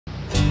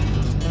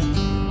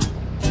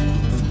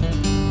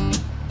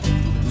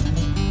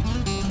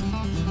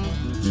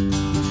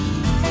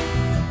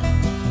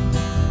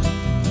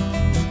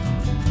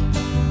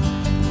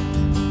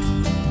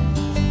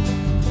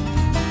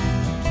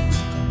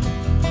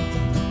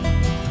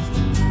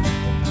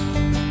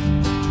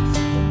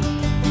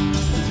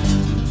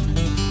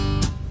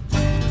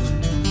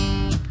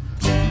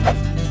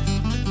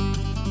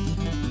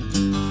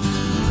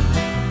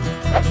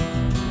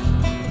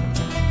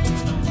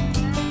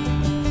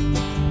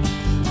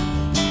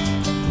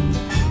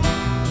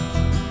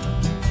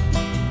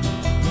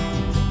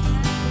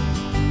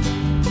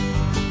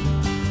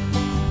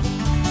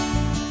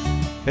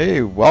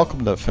Hey,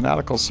 welcome to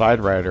Fanatical Side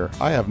Rider.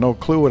 I have no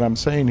clue what I'm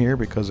saying here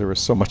because there was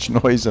so much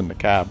noise in the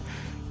cab.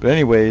 But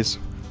anyways,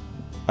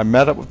 I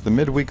met up with the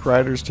midweek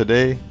riders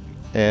today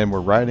and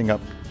we're riding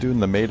up, doing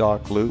the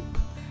Madoc loop,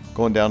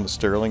 going down to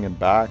Stirling and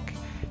back.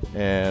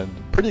 And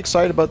pretty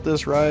excited about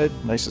this ride.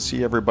 Nice to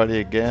see everybody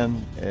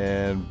again.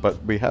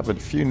 But we have a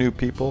few new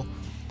people,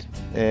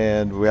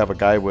 and we have a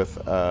guy with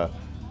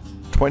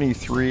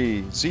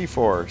 23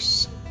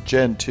 ZFORCE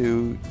Gen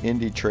 2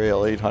 Indy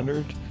Trail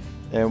 800.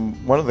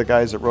 And one of the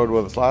guys that rode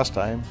with us last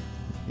time,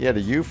 he had a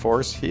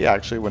U-Force. He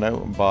actually went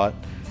out and bought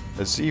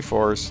a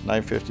ZFORCE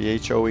 950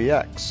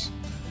 HOEX.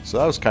 So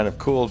that was kind of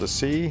cool to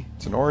see.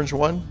 It's an orange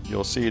one.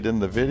 You'll see it in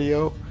the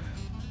video.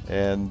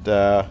 And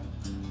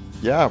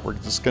yeah,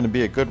 it's just going to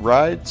be a good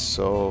ride.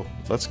 So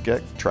let's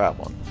get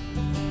traveling.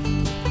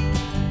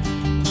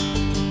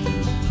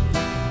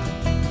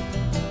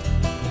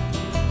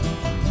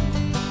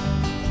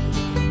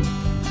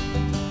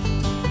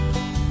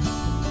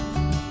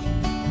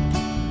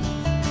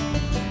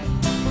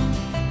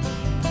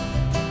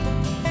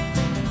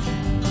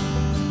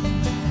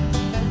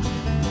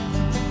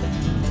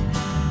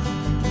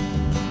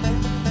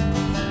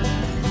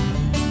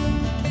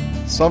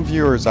 Some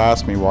viewers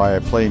ask me why I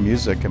play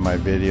music in my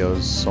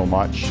videos so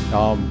much.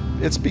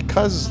 It's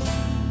because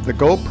the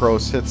GoPro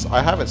sits,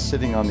 I have it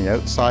sitting on the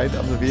outside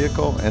of the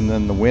vehicle and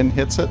then the wind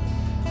hits it.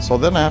 So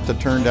then I have to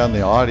turn down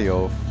the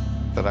audio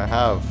that I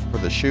have for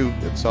the shoot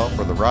itself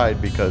or the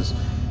ride because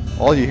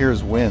all you hear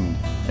is wind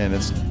and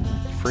it's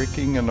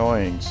freaking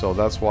annoying. So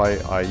that's why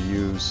I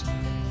use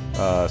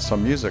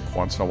some music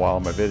once in a while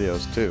in my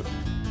videos too.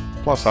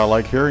 Plus I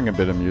like hearing a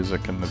bit of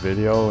music in the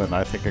video and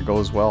I think it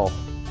goes well.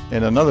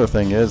 And another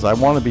thing is, I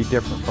want to be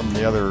different from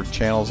the other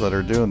channels that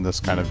are doing this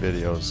kind of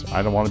videos.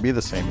 I don't want to be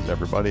the same as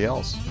everybody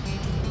else.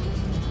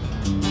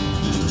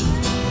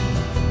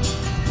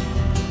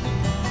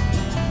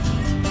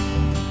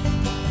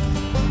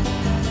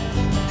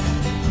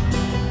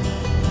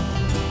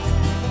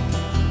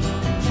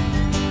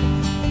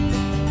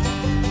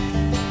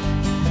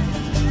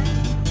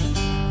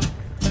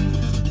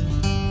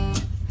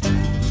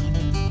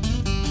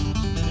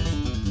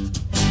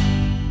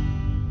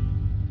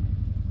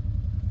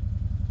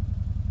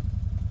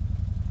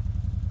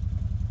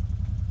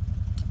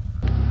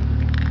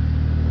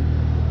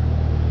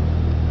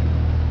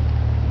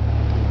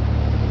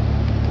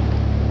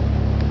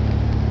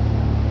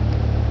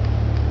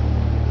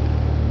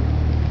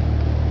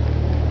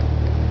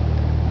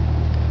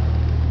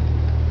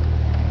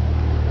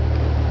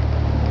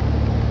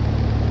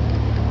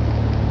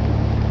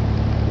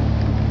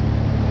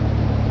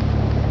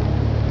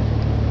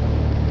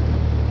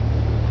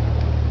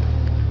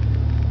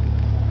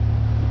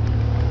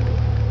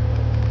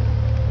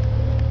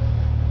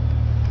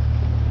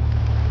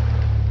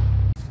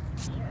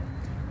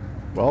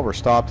 Well, we're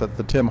stopped at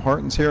the Tim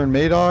Hortons here in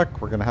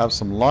Madoc. We're going to have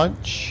some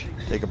lunch,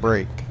 take a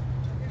break.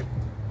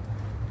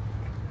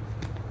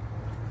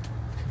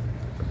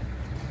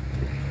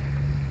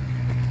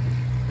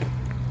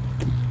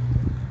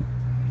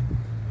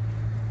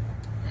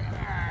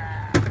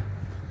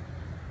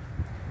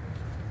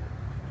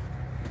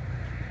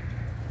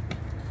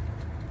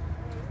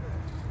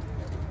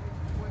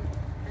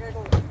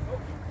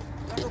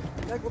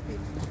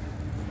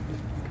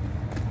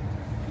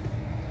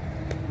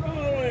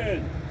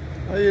 Roland!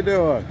 How you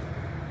doing?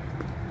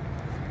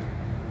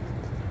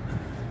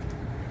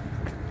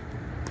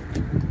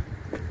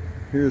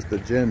 Here's the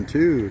Gen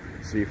 2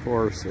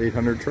 ZFORCE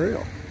 800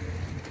 trail.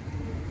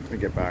 Let me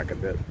get back a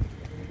bit.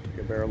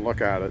 Get a better look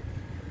at it.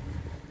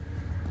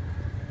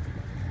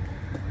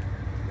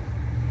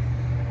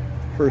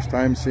 First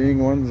time seeing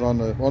ones on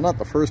the, well, not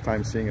the first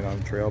time seeing it on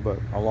the trail, but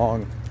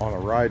along on a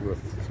ride with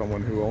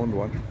someone who owned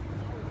one.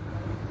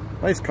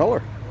 Nice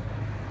color.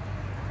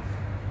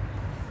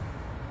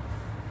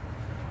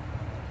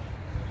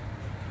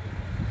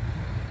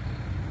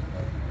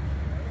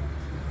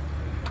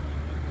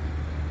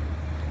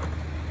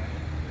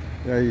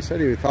 Yeah, he said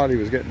he thought he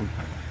was getting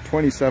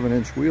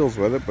 27-inch wheels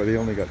with it, but he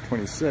only got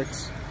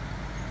 26.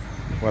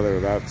 Whether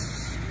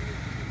that's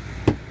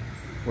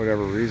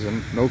whatever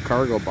reason. No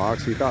cargo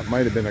box. He thought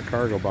might have been a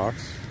cargo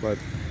box, but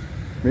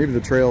maybe the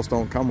trails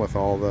don't come with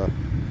all the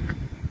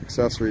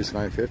accessories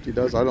 950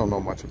 does. I don't know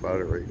much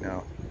about it right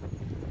now.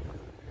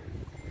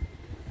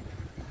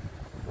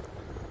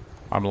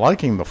 I'm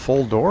liking the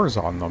full doors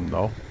on them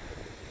though.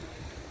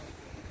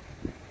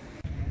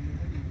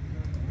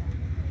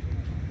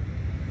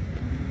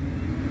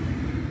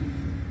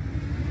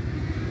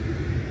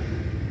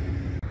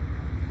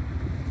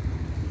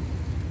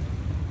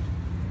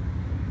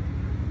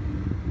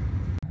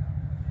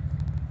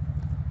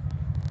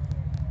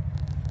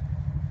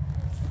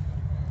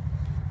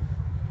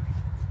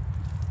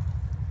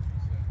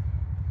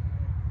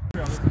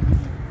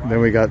 Then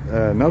we got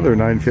another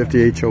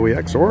 950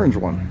 HOEX orange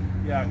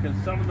one. Yeah, because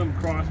some of them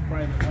cross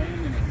private lane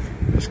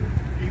and just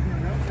even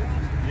it out.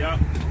 Yeah.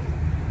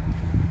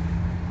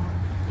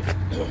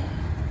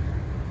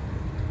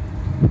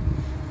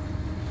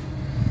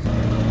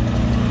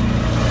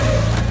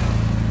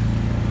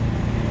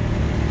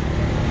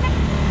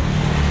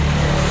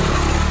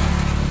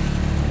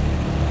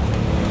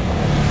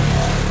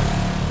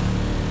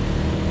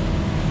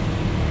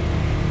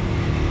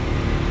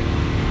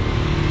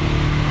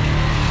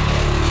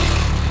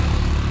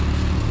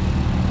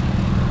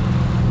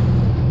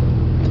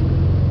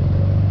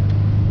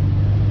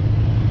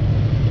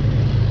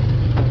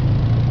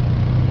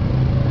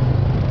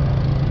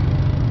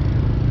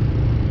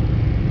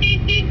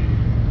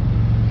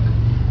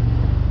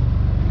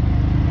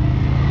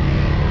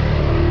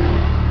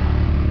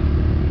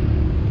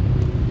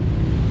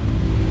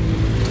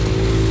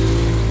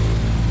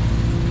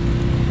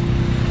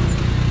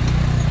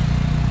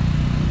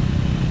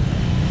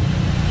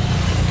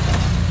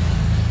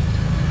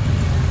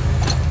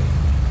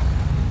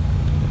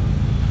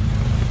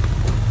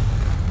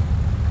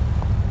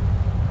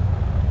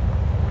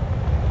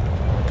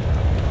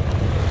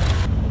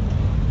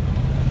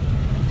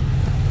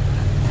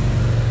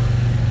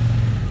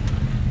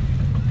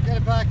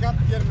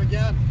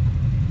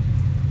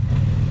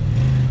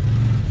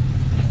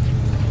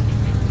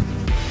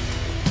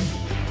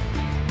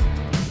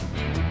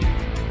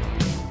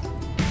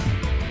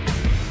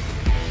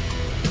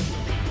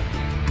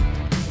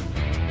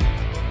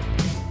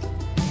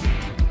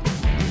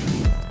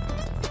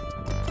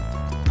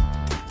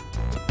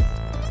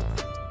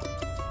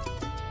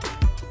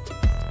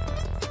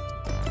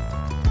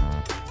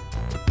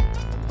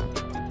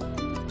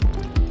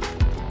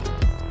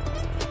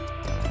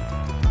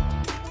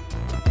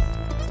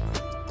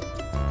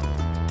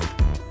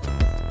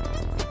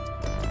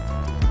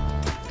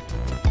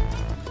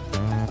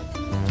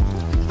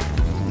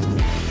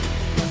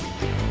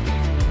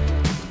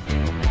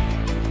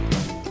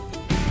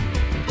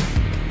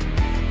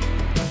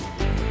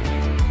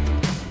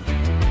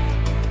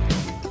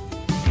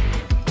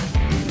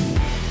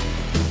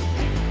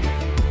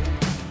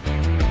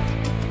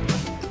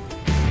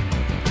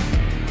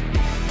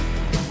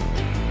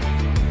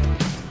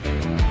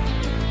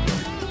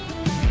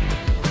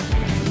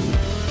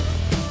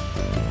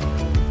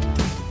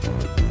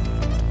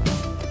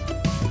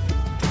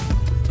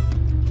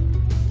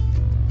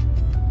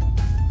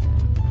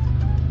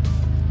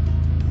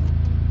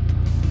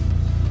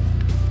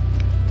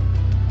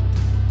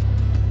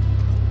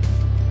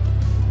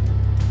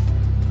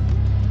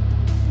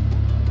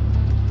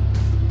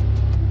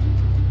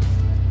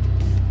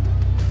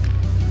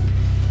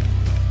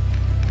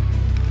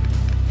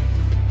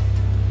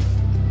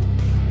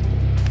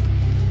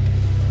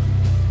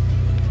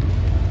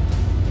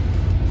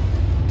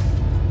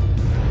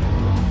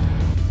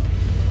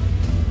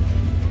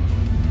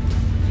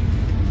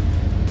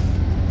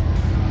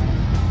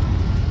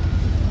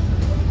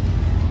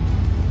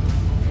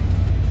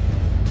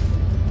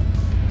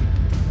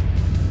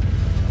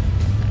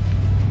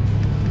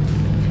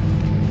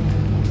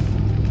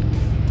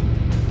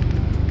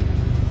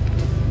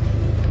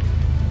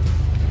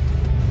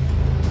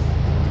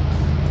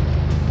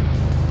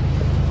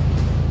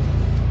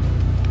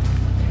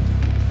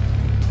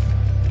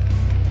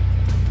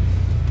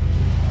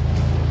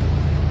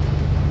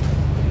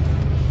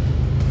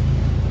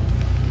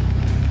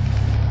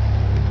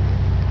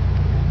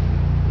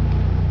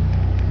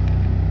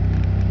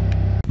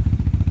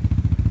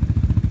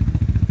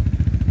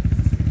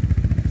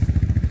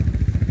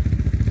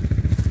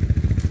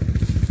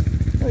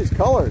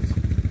 colors.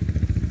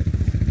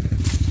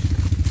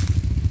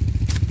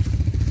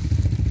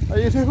 How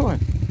you doing?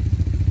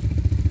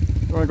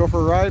 You want to go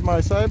for a ride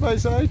my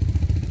side-by-side?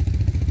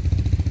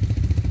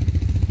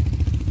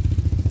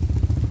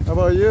 How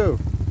about you?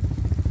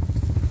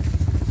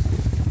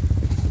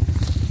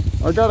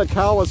 I got a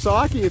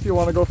Kawasaki if you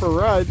want to go for a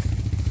ride.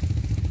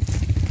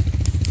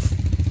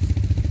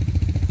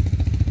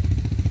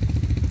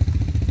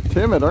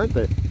 Timid, aren't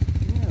they?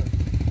 Yeah.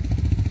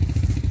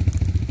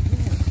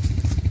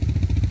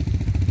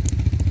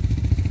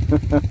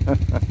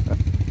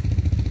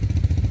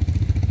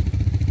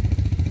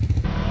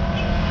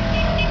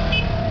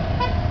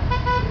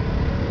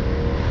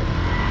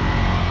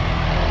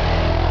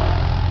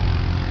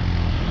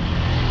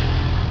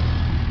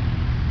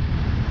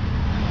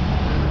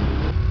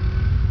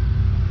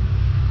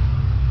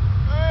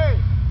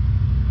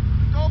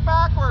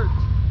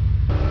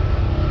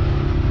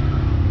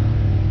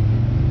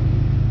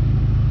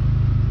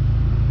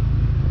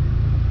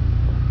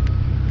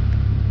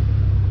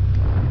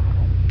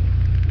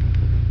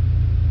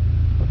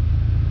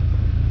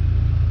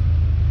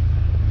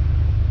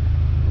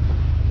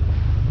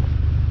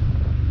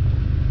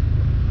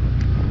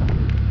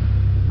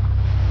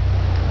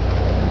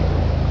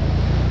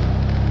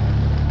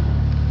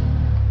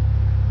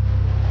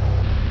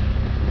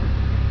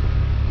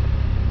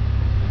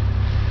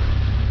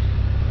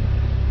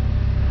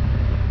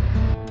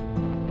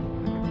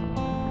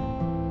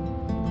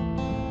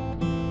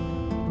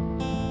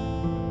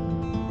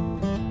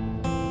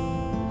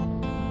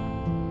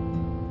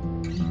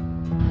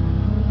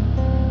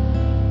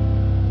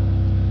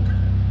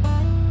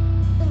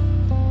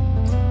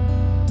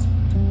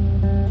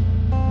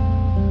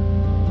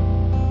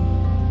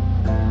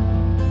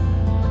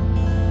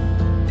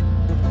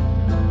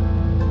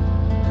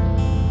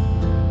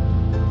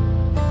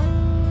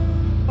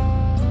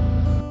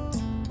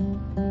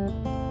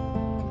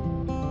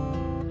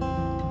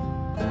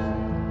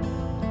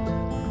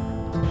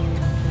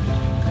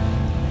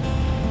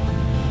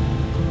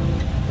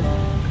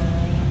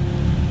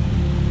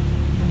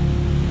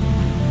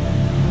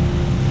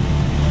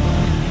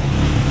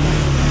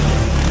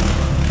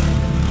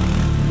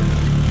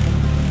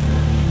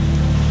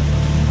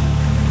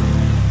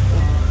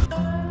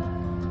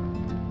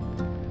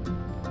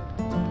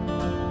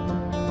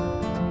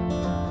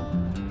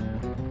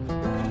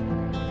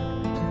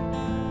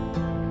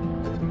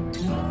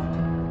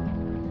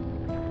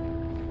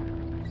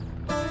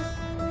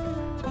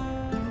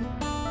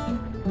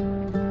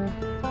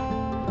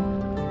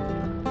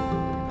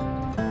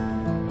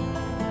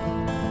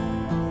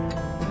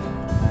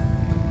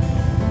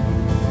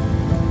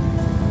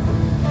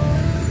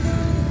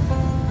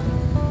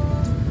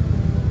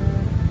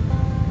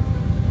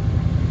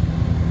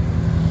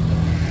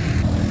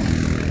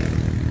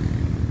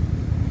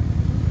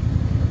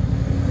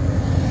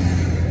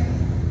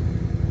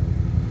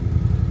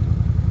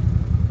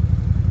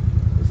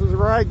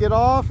 I get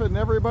off and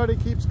everybody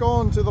keeps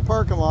going to the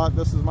parking lot.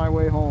 This is my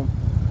way home.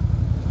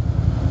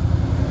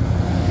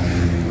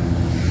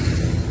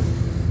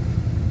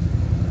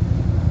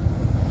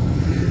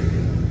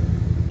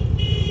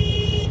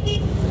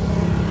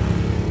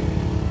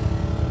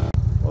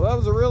 Well, that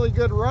was a really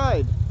good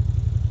ride.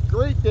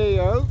 Great day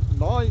out.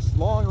 Nice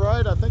long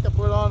ride. I think I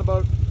put on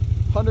about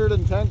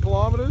 110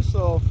 kilometers,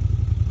 so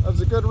that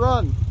was a good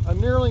run.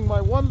 I'm nearing my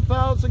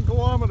 1,000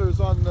 kilometers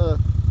on the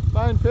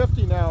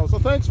 950 now. So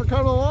thanks for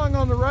coming along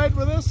on the ride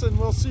with us, and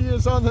we'll see you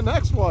on the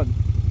next one.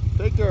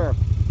 Take care.